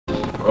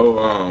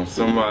Oh,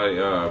 somebody,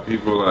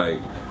 people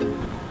like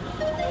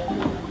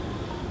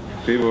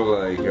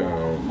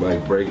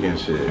breaking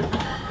shit.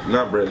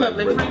 Not breaking.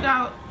 Public freak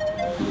out.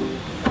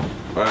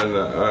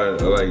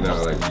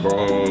 Like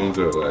bones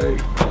or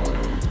like,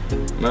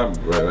 not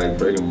like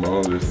breaking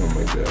bones or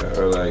something like that.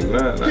 Or like,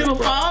 not people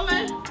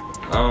falling?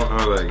 I don't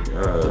know, like,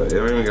 it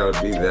don't even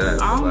gotta be that.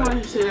 I don't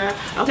want to see that.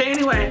 Okay,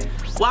 anyway,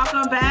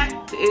 welcome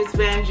back to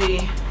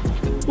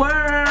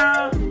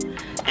Itsvangieworld.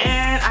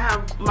 And I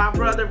have my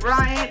brother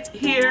Brian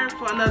here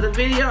for another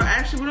video.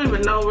 Actually, we don't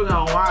even know what we're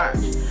gonna watch.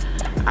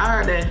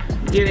 I gotta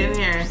get in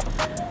here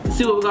and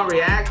see what we're gonna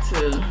react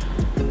to.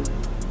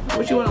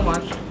 What you wanna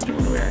watch? What you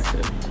wanna react to?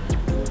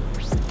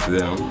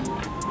 Them.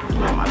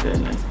 Oh my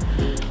goodness.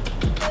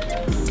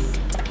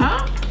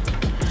 Huh?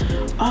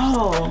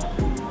 Oh.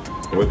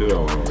 What do I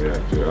want to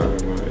react to? I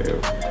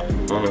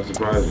don't know,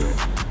 surprise me.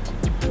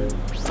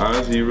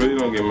 Honestly, you really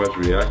don't get much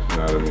reaction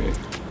out of me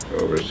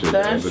over shit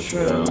that other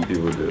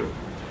people do.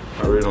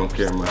 I really don't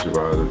care much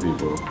about other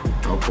people,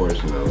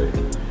 unfortunately.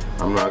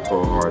 I'm not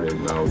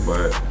cold-hearted, no,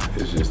 but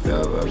it's just that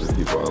I love the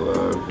people I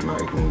love, and I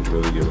can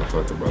really give a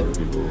fuck about the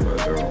people who I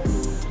don't.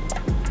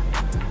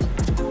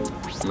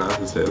 Not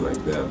to say it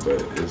like that,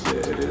 but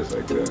it is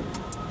like that.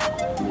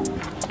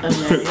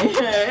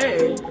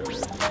 Hey.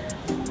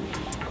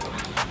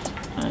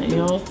 You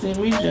don't see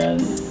me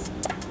just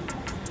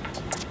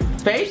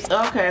face.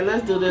 Okay,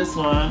 let's do this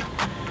one.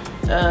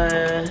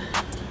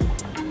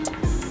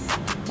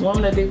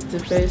 Woman addicted to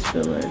face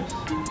fillers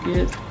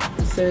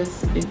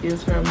says it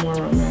gives her more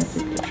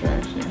romantic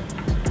attraction.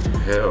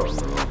 Hell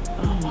no.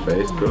 Oh,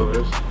 face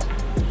fillers?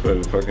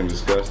 It's fucking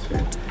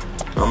disgusting.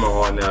 I'm an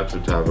all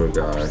natural type of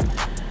guy.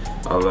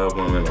 I love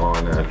women all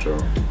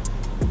natural.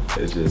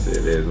 It is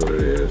what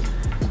it is.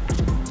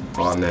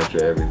 All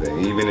natural everything.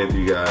 Even if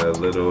you got a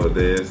little of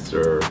this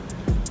or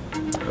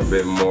a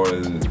bit more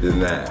than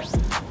that,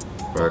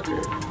 fuck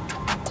it.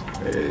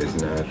 It's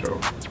natural.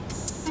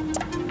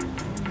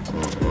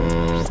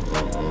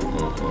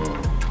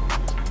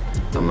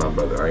 I'm not,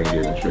 brother. I ain't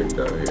getting tricked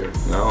out here.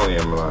 Not only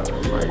am I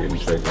not getting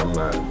tricked, I'm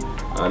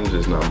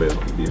just not able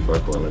to be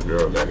fucking with a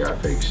girl that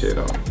got fake shit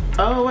on.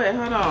 Oh wait,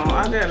 hold on.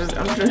 I'm trying to.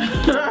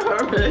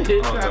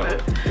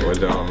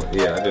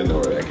 Yeah, I didn't know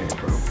where that came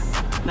from.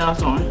 No,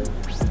 it's on.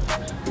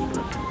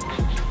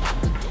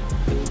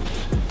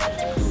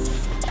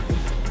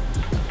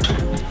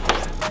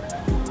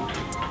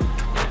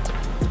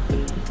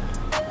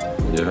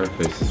 Yeah, her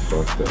face is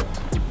fucked up.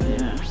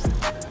 Yeah.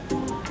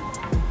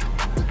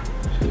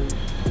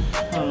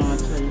 Hold on, I'll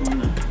tell you one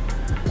now.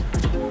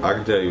 I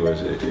can tell you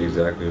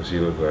exactly what she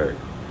looked like.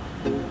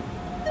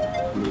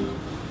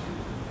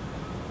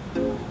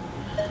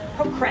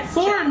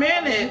 For a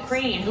minute.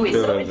 Ukraine, who is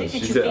so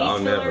addicted to face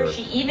fillers,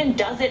 she even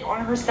does it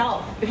on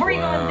herself. Before you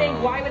go and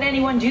think, why would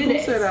anyone do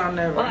this? Who said I'll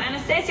never? Well,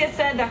 Anastasia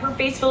said that her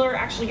face filler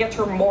actually gets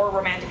her more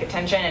romantic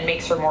attention and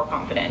makes her more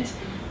confident.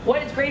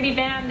 What is Gravy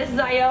fam? This is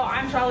Io.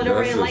 I'm Charlotte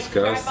O'Reilly. Like,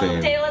 subscribe, follow,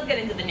 let's get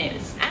into the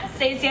news.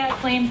 Anastasia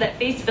claims that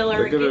face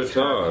filler gives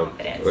her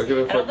confidence.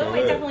 And although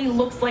it definitely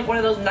looks like one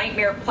of those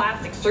nightmare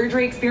plastic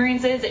surgery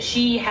experiences,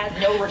 she has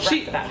no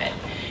regrets about it.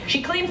 She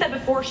claims that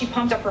before she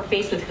pumped up her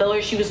face with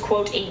fillers, she was,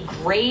 quote, a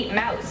gray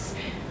mouse.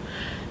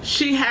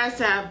 She has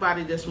to have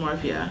body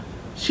dysmorphia.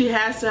 She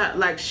has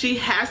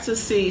to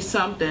see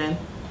something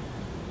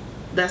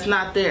that's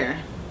not there.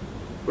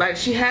 Like,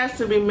 she has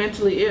to be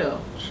mentally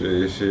ill. She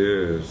is.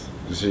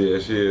 She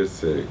is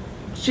sick.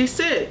 She's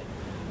sick.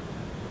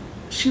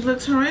 She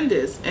looks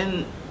horrendous,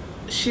 and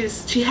she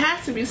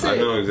has to be sick. I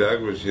know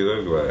exactly what she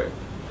looks like.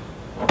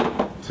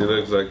 She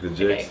looks like the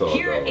Jigsaw doll.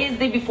 Here is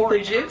the before.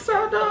 The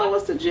Jigsaw doll?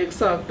 What's the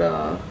Jigsaw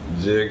doll?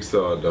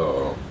 Jigsaw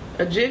doll.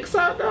 A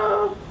Jigsaw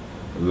doll?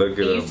 Look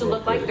it up. It used to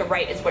look like the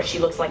right is what she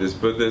looks like.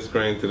 Just put this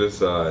screen to the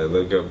side.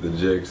 Look up the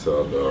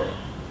Jigsaw doll.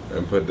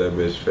 And put that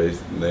bitch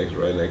face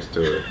right next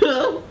to it.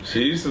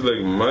 She used to look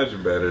much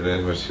better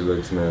than what she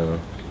looks now.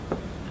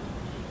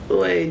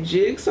 Wait,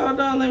 Jigsaw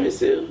doll? Let me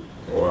see.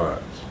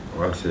 Watch.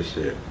 Watch this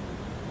shit.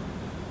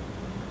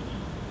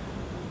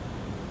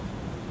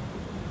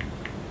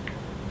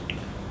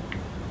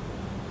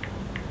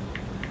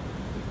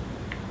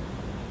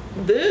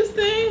 This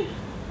thing?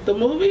 The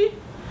movie?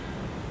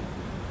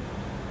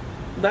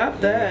 Not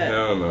that.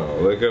 Hell no.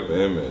 Look up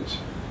image.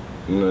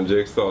 No,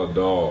 Jigsaw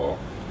doll.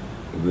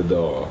 The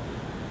doll.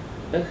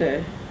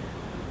 Okay.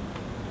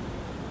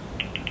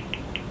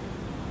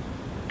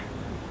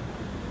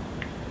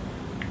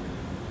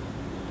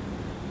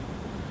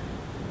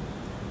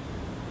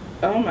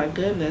 Oh my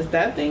goodness,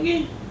 that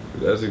thingy?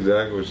 That's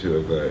exactly what she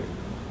looked like.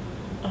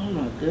 Oh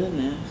my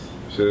goodness.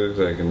 She looks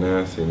like a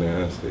nasty.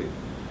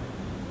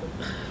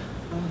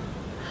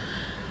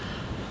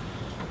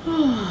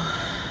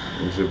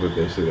 You should put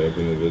that shit up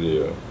in the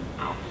video.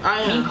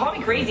 I mean, call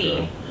me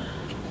crazy,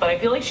 but I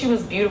feel like she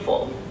was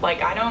beautiful.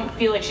 Like, I don't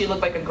feel like she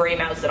looked like a gray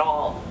mouse at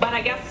all. But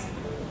I guess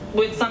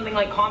with something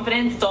like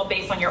confidence, it's all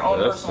based on your own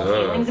personal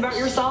feelings about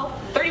yourself.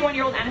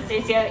 31-year-old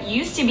Anastasia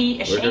used to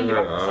be ashamed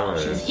of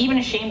herself. She was even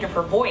ashamed of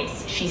her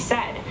voice. She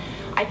said,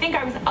 I think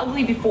I was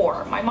ugly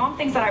before. My mom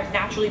thinks that I was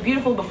naturally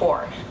beautiful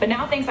before, but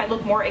now thinks I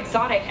look more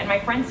exotic, and my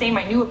friends say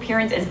my new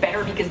appearance is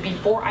better because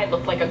before I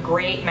looked like a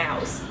gray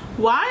mouse.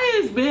 Why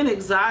is being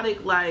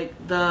exotic like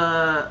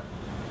trying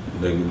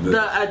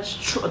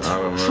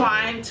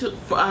to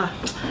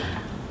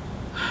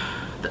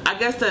I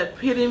guess the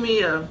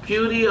epitome of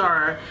beauty,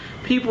 or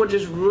people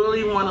just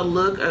really want to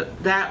look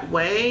that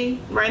way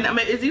right now? I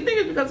mean, do you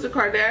think it's because of the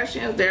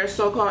Kardashians, they're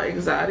so-called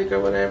exotic or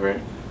whatever?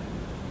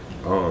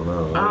 Oh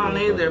no, I don't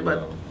either,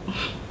 but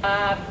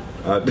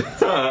I'm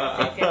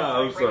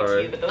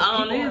sorry. But those I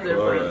don't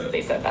either.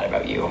 They said that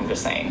about you. I'm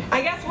just saying.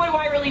 I guess what do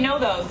I really know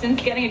though?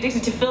 Since getting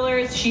addicted to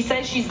fillers, she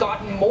says she's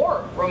gotten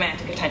more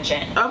romantic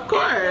attention. Of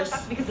course.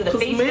 That's because of the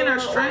face men filler, are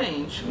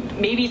strange.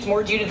 Maybe it's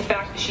more due to the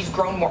fact that she's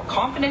grown more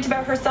confident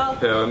about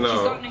herself. Hell no.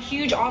 She's gotten a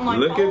huge online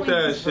following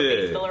because of her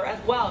face filler as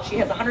well. She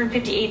has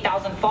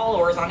 158,000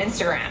 followers on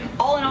Instagram.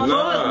 All in all,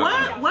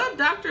 what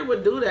doctor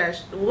would do that?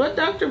 What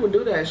doctor would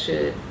do that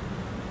shit?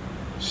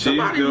 She's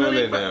doing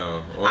it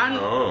now on her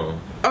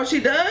own. Oh, she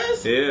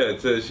does? Yeah,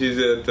 she's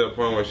at the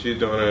point where she's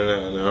doing it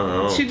now on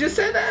her own. She just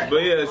said that?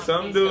 But yeah,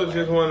 some dudes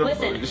just want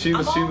to. She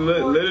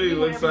literally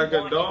looks like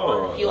a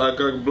doll, like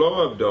a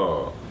blow-up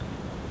doll.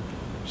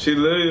 She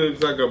literally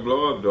looks like a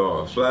blow-up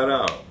doll, flat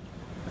out.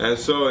 And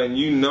so, and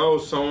you know,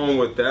 someone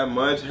with that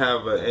much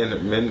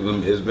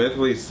is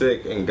mentally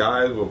sick, and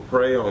guys will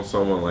prey on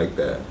someone like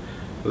that,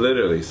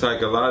 literally,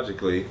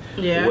 psychologically,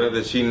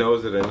 whether she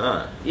knows it or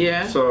not.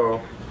 Yeah.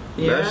 So.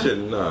 Yeah. That shit,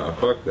 nah,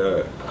 fuck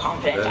that.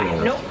 Confident. I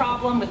have no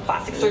problem with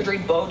plastic surgery,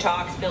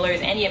 Botox,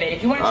 fillers, any of it.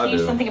 If you want to change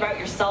something about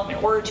yourself in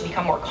order to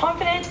become more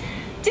confident,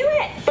 do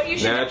it. But you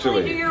should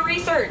definitely do your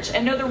research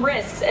and know the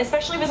risks,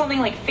 especially with something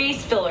like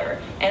face filler,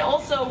 and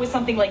also with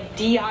something like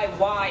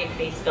DIY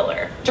face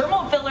filler.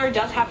 Dermal filler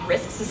does have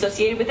risks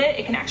associated with it.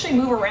 It can actually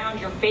move around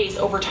your face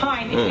over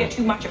time if you get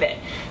too much of it.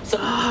 So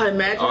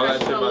imagine how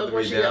she's gonna look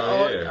when she gets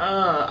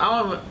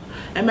older.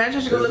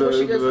 Imagine she's gonna look when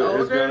she gets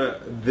older.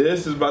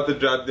 This is about to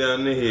drop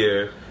down to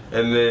here,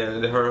 and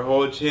then her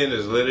whole chin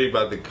is literally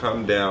about to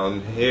come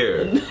down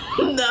here.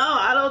 No,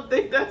 I don't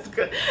think that's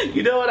good.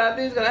 You know what I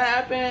think is gonna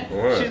happen?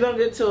 What? She's gonna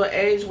get to an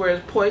age where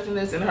it's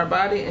poisonous in her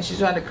body, and she's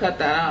trying to cut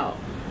that out,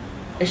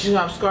 and she's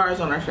gonna have scars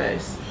on her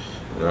face.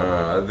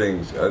 I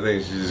think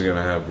she's just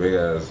gonna have big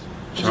ass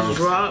chunks.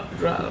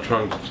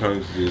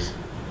 Chunks just.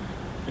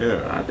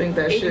 Yeah. I think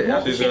that shit.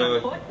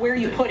 Put where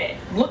you put it.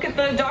 Look at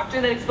the doctor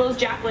that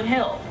exposed Jaclyn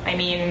Hill. I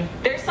mean,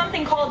 there's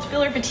something called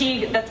filler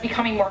fatigue that's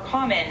becoming more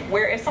common,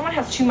 where if someone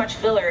has too much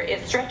filler,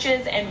 it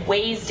stretches and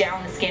weighs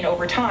down the skin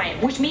over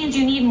time, which means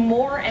you need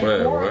more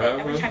and more of it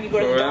every time you go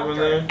to the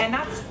doctor. And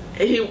that's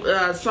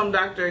some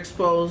doctor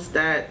exposed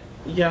that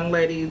young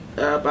lady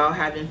about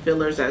having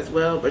fillers as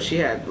well, but she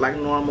had like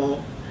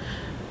normal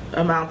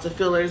amounts of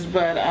fillers,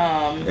 but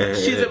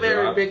she's a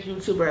very big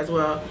YouTuber as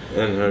well.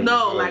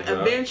 No, like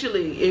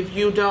eventually, if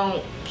you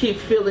don't keep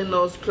filling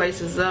those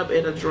places up,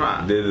 it'll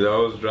drop. Did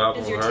those drop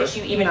on your her?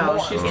 Tissue even more.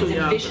 She's too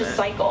young. It's a vicious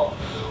cycle.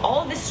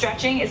 All of this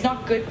stretching is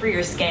not good for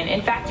your skin.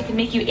 In fact, it can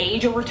make you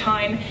age over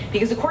time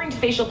because according to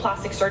facial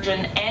plastic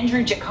surgeon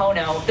Andrew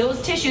Giacono,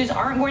 those tissues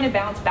aren't going to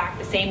bounce back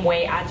the same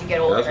way as you get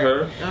older. That's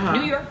her?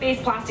 New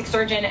York-based plastic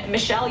surgeon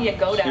Michelle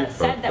Yagoda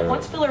said that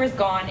once filler is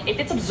gone, if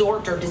it's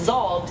absorbed or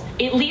dissolved,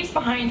 it leaves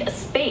behind a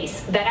space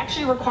that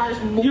actually requires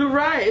more. You're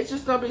right. It's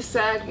just gonna be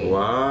saggy.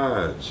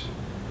 Watch.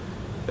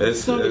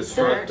 It's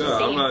fucked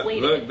up. I'm like,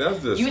 look,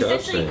 that's disgusting. You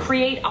essentially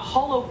create a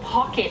hollow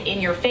pocket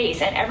in your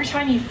face, and every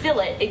time you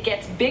fill it, it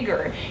gets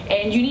bigger,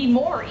 and you need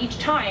more each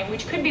time,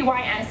 which could be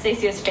why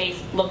Anastasia's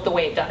face looked the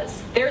way it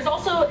does. There's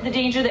also the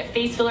danger that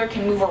face filler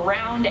can move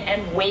around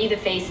and weigh the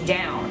face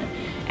down.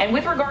 And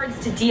with regards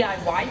to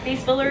DIY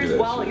face fillers,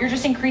 well, you're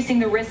just increasing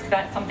the risk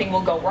that something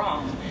will go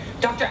wrong.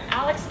 Dr.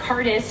 Alex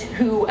Cardis,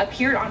 who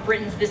appeared on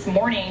Britain's This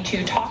Morning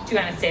to talk to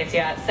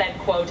Anastasia, said,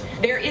 quote,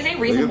 "There is a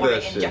reason why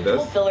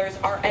injectable fillers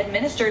are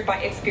administered by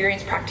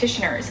experienced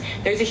practitioners.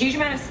 There's a huge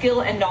amount of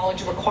skill and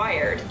knowledge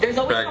required. There's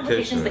always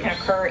complications that can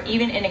occur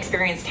even in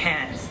experienced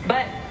hands."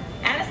 But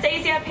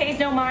Anastasia pays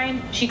no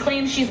mind. She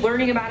claims she's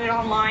learning about it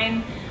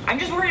online. I'm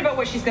just worried about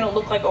what she's going to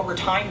look like over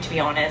time, to be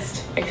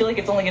honest. I feel like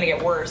it's only going to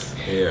get worse.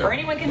 Yeah, for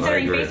anyone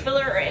considering face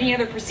filler or any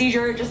other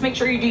procedure, just make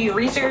sure you do your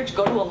research,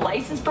 go to a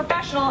licensed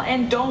professional,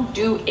 and don't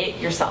do it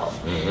yourself.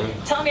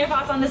 Tell me your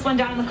thoughts on this one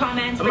down in the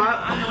comments. I'm going to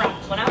wrap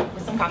this one up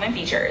with some comment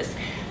features.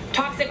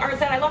 Toxic Art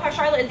said, "I love how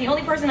Charlotte is the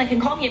only person that can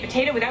call me a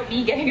potato without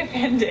me getting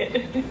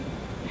offended."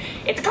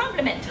 It's a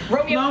compliment.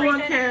 Romeo no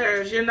one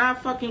cares. You're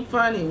not fucking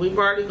funny. We've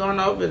already gone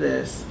over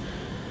this.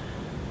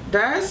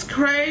 That's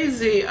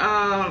crazy.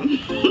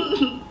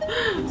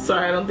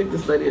 Sorry, I don't think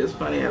this lady is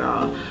funny at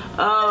all.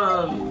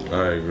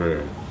 I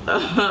agree.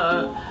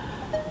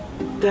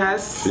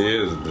 She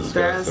is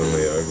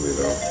disgustingly ugly,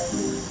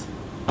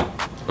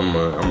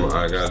 though.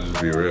 I gotta just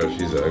be real.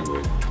 She's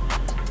ugly.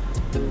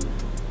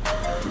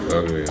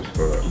 Ugly as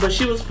fuck. But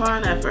she was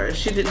fine at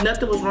first.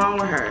 Nothing was wrong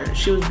with her.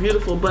 She was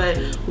beautiful, but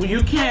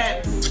you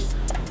can't.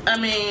 I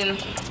mean,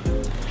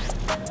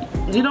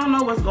 you don't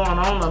know what's going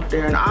on up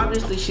there, and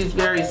obviously she's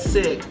very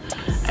sick,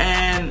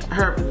 and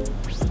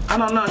I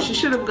don't know. She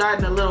should have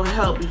gotten a little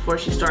help before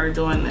she started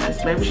doing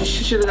this. Maybe she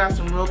should have got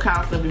some real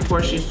counseling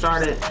before she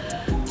started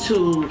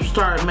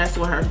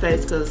messing with her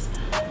face, because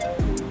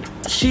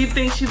she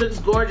thinks she looks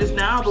gorgeous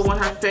now, but when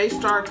her face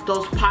starts,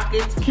 those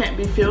pockets can't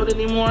be filled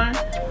anymore.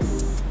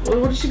 Well,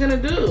 what is she gonna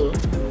do?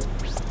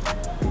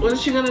 What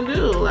is she gonna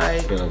do?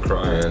 Like, she's gonna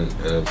cry and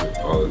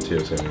all the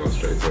tears gonna go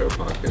straight to her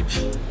pocket.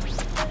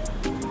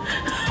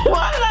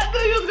 Why did I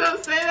think you was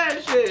gonna say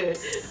that shit?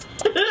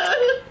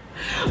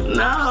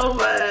 No,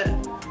 but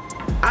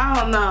I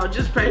don't know.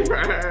 Just pray for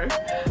her.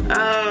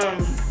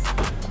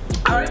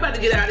 Alright, about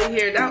to get out of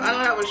here. I know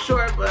that was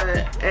short,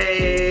 but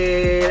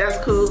hey, that's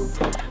cool.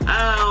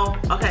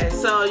 Okay,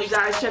 so you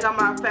guys check out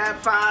my Fab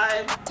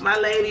 5, my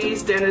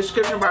ladies. They're in the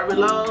description bar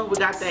below. We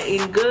got that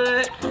Eating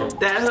Good,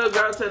 that Hood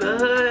Girl to the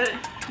Hood,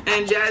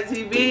 and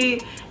Jazzy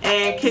B,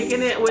 and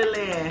Kicking It with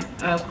Lynn,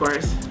 and of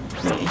course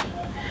me.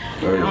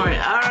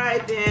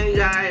 Alright then, you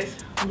guys.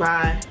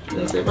 Bye. You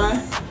gonna say bye?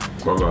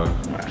 Bye-bye.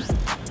 Bye.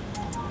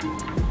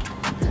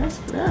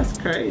 That's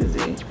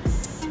crazy.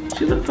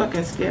 She look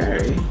fucking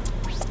scary.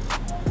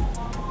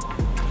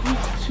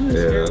 She was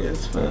scary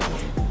as fuck.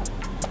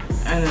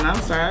 And then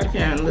I'm sorry, I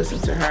can't listen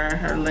to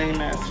her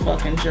lame ass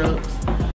fucking jokes.